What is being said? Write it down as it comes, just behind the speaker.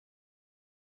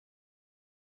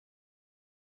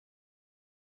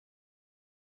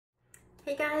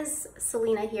Hey guys,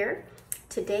 Selena here.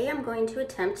 Today I'm going to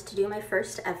attempt to do my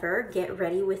first ever Get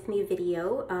Ready With Me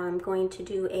video. I'm going to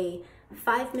do a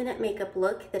 5-minute makeup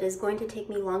look that is going to take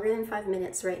me longer than 5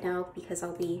 minutes right now because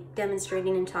I'll be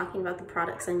demonstrating and talking about the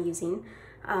products I'm using.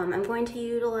 I'm going to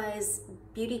utilize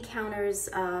Beautycounter's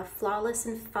Flawless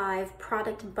in 5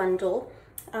 product bundle.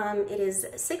 It is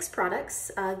 6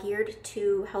 products geared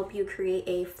to help you create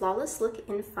a flawless look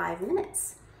in 5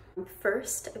 minutes.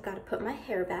 First, I've got to put my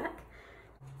hair back.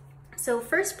 So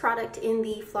first product in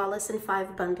the Flawless in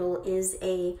 5 bundle is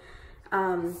a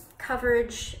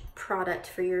coverage product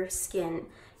for your skin.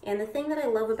 And the thing that I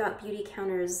love about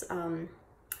Beautycounter's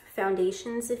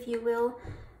foundations, if you will,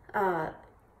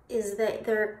 is that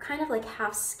they're kind of like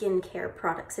half skincare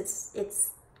products.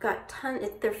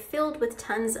 They're filled with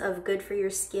tons of good for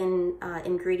your skin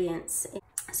ingredients.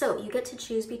 So you get to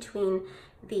choose between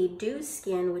the Dew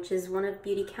Skin, which is one of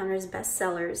Beautycounter's best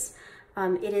sellers.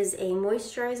 It is a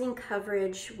moisturizing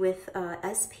coverage with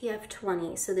SPF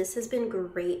 20. So this has been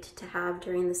great to have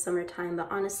during the summertime, but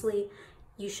honestly,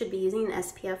 you should be using an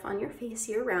SPF on your face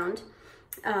year round.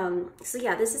 So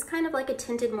yeah, this is kind of like a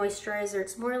tinted moisturizer.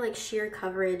 It's more like sheer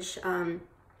coverage.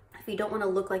 If you don't want to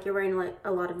look like you're wearing like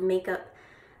a lot of makeup,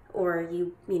 or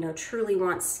you truly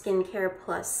want skincare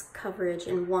plus coverage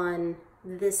in one,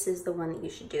 this is the one that you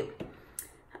should do.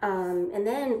 And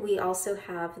then we also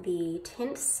have the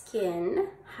Tint Skin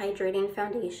Hydrating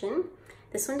Foundation.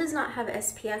 This one does not have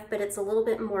SPF, but it's a little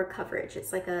bit more coverage.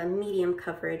 It's like a medium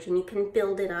coverage, and you can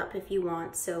build it up if you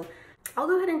want. So I'll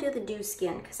go ahead and do the Dew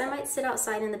Skin because I might sit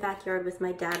outside in the backyard with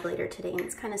my dad later today and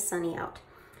it's kind of sunny out.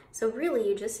 So really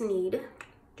you just need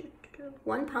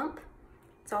 1 pump.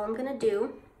 That's all I'm gonna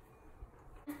do.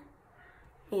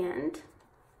 And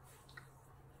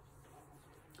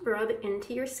rub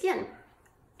into your skin.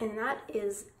 And that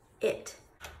is it.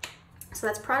 So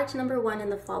that's product number 1 in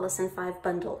the Flawless in 5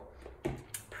 bundle.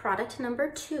 Product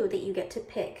number 2 that you get to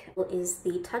pick is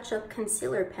the Touch Up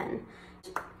Concealer Pen.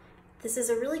 This is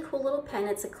a really cool little pen.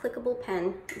 It's a clickable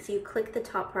pen. So you click the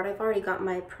top part. I've already got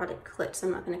my product clipped, so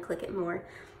I'm not gonna click it more.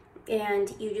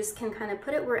 And you just can kind of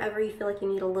put it wherever you feel like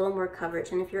you need a little more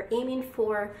coverage. And if you're aiming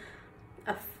for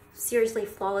a seriously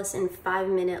flawless in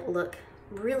 5-minute look,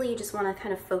 really you just want to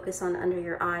kind of focus on under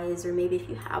your eyes, or maybe if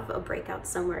you have a breakout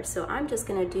somewhere. So I'm just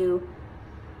going to do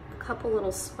a couple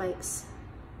little swipes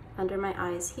under my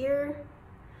eyes here,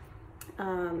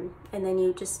 and then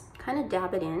you just kind of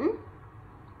dab it in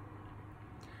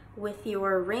with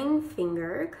your ring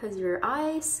finger, because your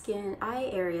eye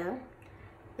area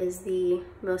is the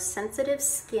most sensitive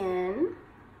skin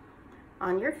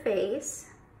on your face.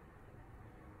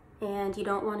 And you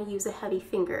don't want to use a heavy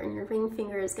finger, and your ring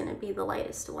finger is going to be the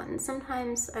lightest one.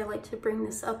 Sometimes I like to bring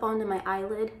this up onto my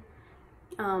eyelid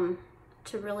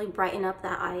to really brighten up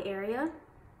that eye area.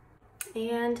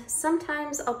 And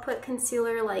sometimes I'll put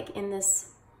concealer like in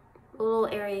this little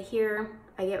area here.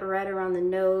 I get red around the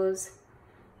nose.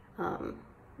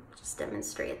 Just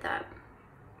demonstrate that.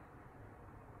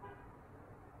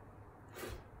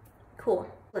 Cool.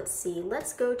 Let's see,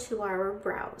 let's go to our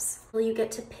brows. Well, you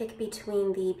get to pick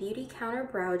between the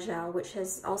Beautycounter Brow Gel, which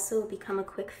has also become a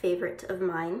quick favorite of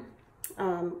mine,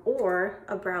 or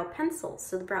a brow pencil.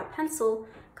 So the brow pencil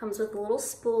comes with a little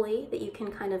spoolie that you can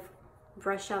kind of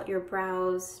brush out your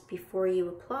brows before you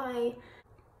apply.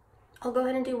 I'll go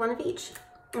ahead and do one of each.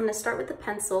 I'm gonna start with the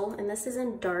pencil, and this is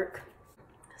in dark.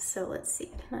 So let's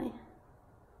see,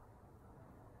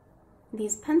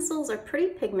 These pencils are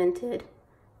pretty pigmented.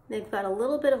 They've got a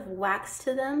little bit of wax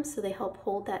to them, so they help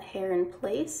hold that hair in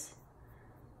place.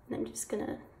 And I'm just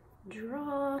gonna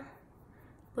draw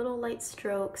little light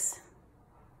strokes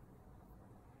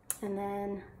and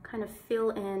then kind of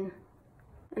fill in.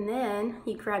 And then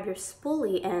you grab your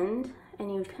spoolie end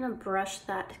and you kind of brush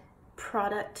that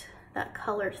product, that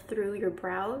color through your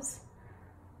brows.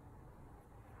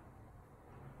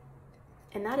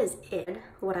 And that is it.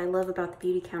 What I love about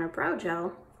the Beautycounter Brow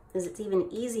Gel is it's even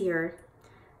easier.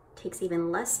 Takes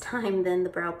even less time than the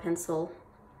brow pencil.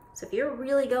 So if you're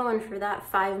really going for that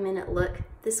 5-minute look,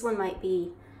 this one might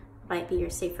be your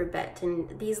safer bet.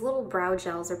 And these little brow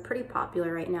gels are pretty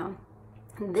popular right now.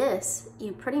 This,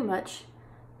 you pretty much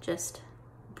just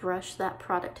brush that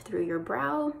product through your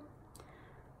brow.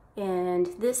 And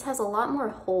this has a lot more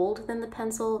hold than the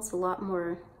pencil. It's a lot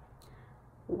more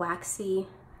waxy.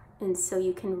 And so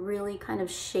you can really kind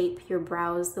of shape your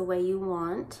brows the way you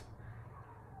want.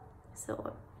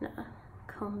 So I'm gonna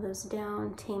comb those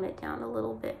down, tame it down a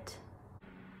little bit.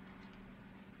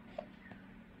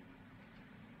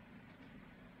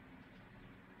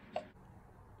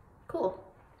 Cool.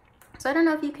 So I don't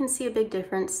know if you can see a big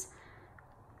difference.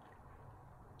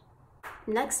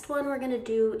 Next one we're gonna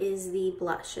do is the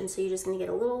blush. And so you're just gonna get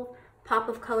a little pop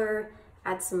of color,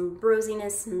 add some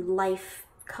rosiness and life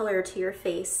color to your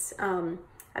face.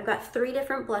 I've got 3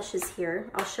 different blushes here.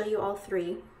 I'll show you all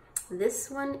 3. This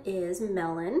one is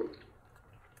Melon,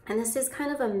 and this is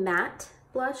kind of a matte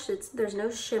blush. There's no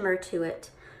shimmer to it,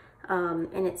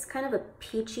 and it's kind of a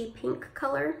peachy pink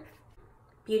color.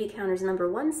 Beautycounter's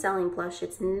 #1 selling blush.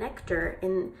 It's Nectar,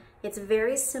 and it's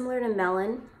very similar to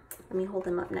Melon. Let me hold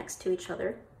them up next to each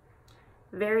other.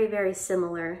 Very, very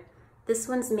similar. This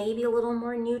one's maybe a little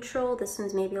more neutral. This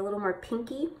one's maybe a little more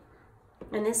pinky.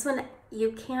 And this one,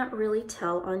 you can't really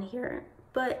tell on here,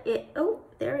 but oh,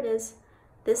 there it is.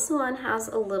 This one has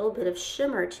a little bit of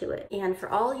shimmer to it. And for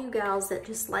all you gals that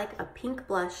just like a pink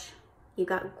blush, you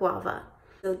got Guava.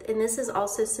 So, and this is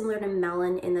also similar to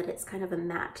Melon in that it's kind of a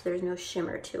matte. There's no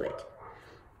shimmer to it.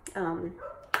 I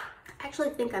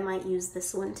actually think I might use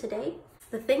this one today.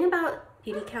 The thing about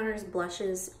Beautycounter's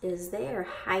blushes is they are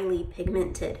highly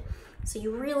pigmented. So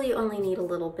you really only need a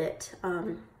little bit.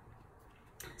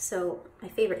 So my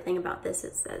favorite thing about this,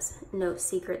 it says no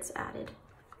secrets added.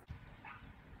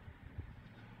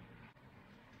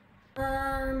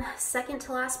 Second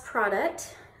to last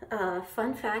product,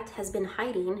 fun fact, has been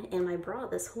hiding in my bra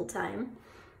this whole time.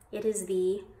 It is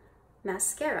the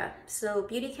mascara. So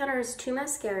Beautycounter's 2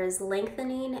 mascaras,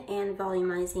 lengthening and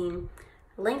volumizing.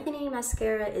 Lengthening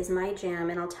mascara is my jam,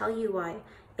 and I'll tell you why.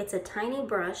 It's a tiny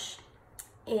brush,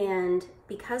 and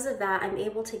because of that, I'm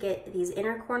able to get these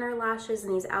inner corner lashes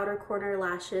and these outer corner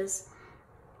lashes,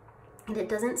 and it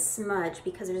doesn't smudge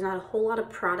because there's not a whole lot of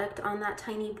product on that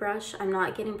tiny brush. I'm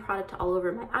not getting product all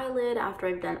over my eyelid after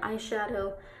I've done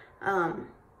eyeshadow.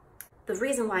 The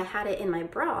reason why I had it in my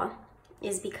bra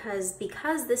is because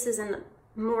this is a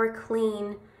more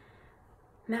clean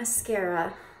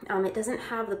mascara. It doesn't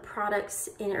have the products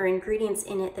in or ingredients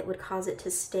in it that would cause it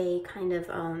to stay kind of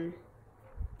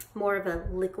more of a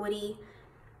liquidy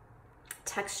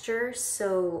texture,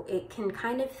 so it can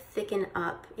kind of thicken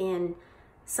up, and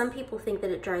some people think that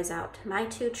it dries out. My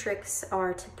 2 tricks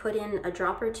are to put in a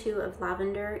drop or 2 of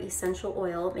lavender essential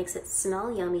oil. It makes it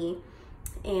smell yummy,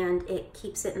 and it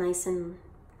keeps it nice and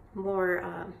more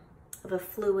of a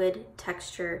fluid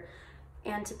texture,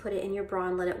 and to put it in your bra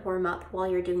and let it warm up while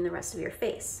you're doing the rest of your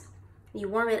face. You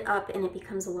warm it up and it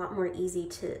becomes a lot more easy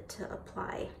to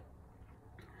apply.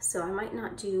 So I might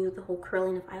not do the whole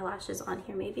curling of eyelashes on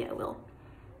here. Maybe I will.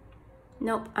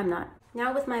 Nope, I'm not.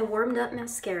 Now with my warmed up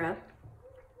mascara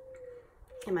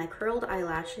and my curled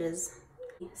eyelashes,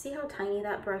 see how tiny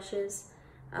that brush is?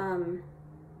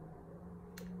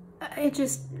 It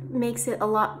just makes it a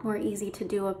lot more easy to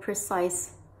do a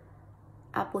precise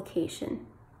application.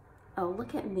 Oh,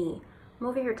 look at me. I'm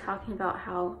over here talking about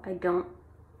how I don't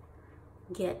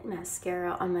get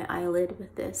mascara on my eyelid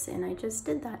with this, and I just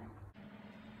did that.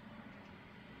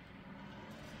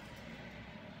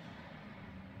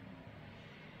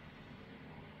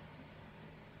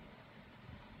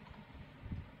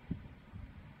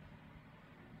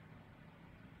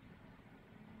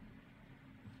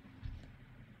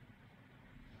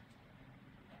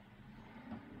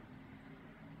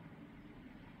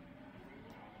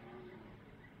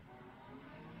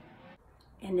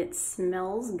 And it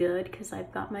smells good because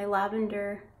I've got my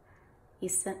lavender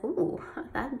essence. Ooh,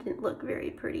 that didn't look very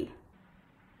pretty.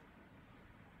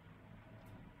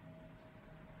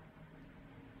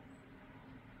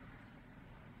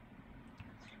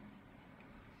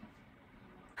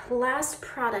 Last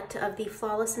product of the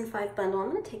Flawless in 5 bundle,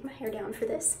 I'm gonna take my hair down for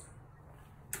this,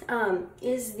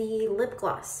 is the lip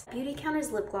gloss.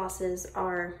 Beautycounter's lip glosses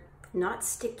are not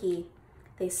sticky.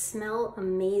 They smell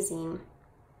amazing.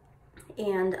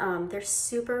 And they're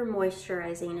super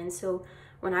moisturizing, and so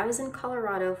when I was in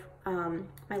Colorado,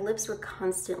 my lips were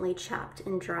constantly chapped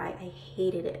and dry. I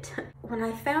hated it. When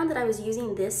I found that I was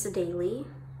using this daily,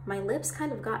 my lips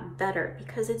kind of got better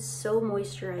because it's so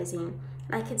moisturizing.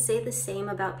 And I could say the same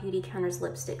about Beautycounter's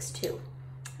lipsticks too.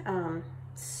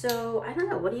 So I don't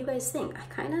know, what do you guys think?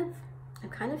 I'm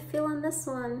kind of feeling this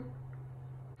one.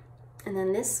 And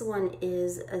then this one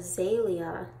is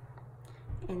Azalea.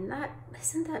 And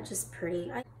isn't that just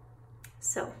pretty?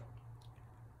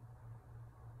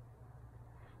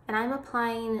 And I'm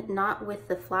applying not with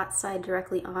the flat side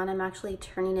directly on, I'm actually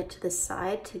turning it to the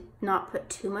side to not put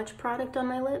too much product on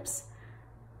my lips.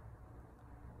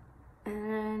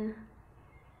 And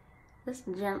just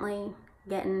gently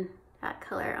getting that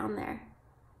color on there.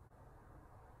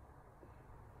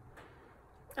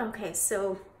 Okay,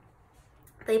 so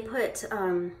they put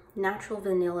natural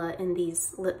vanilla in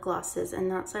these lip glosses, and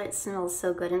that's why it smells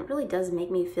so good, and it really does make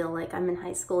me feel like I'm in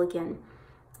high school again.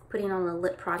 putting on a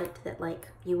lip product that like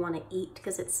you want to eat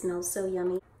because it smells so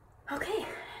yummy. Okay,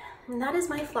 and that is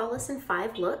my Flawless in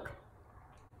 5 look.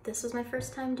 This was my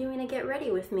first time doing a get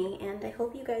ready with me, and I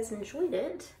hope you guys enjoyed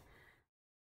it.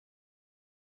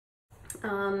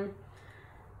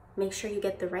 Make sure you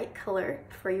get the right color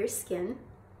for your skin,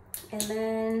 and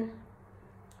then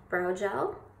brow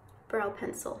gel, brow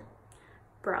pencil,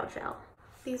 brow gel.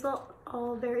 These are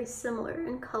all very similar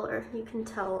in color. You can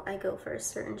tell I go for a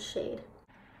certain shade.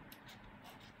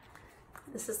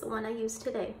 This is the one I used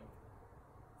today.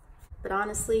 But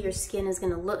honestly, your skin is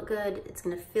gonna look good, it's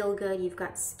gonna feel good, you've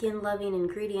got skin-loving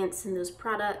ingredients in those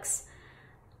products.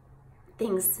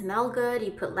 Things smell good,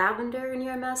 you put lavender in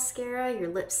your mascara, your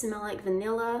lips smell like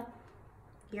vanilla,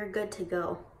 you're good to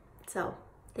go. So,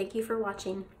 thank you for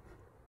watching.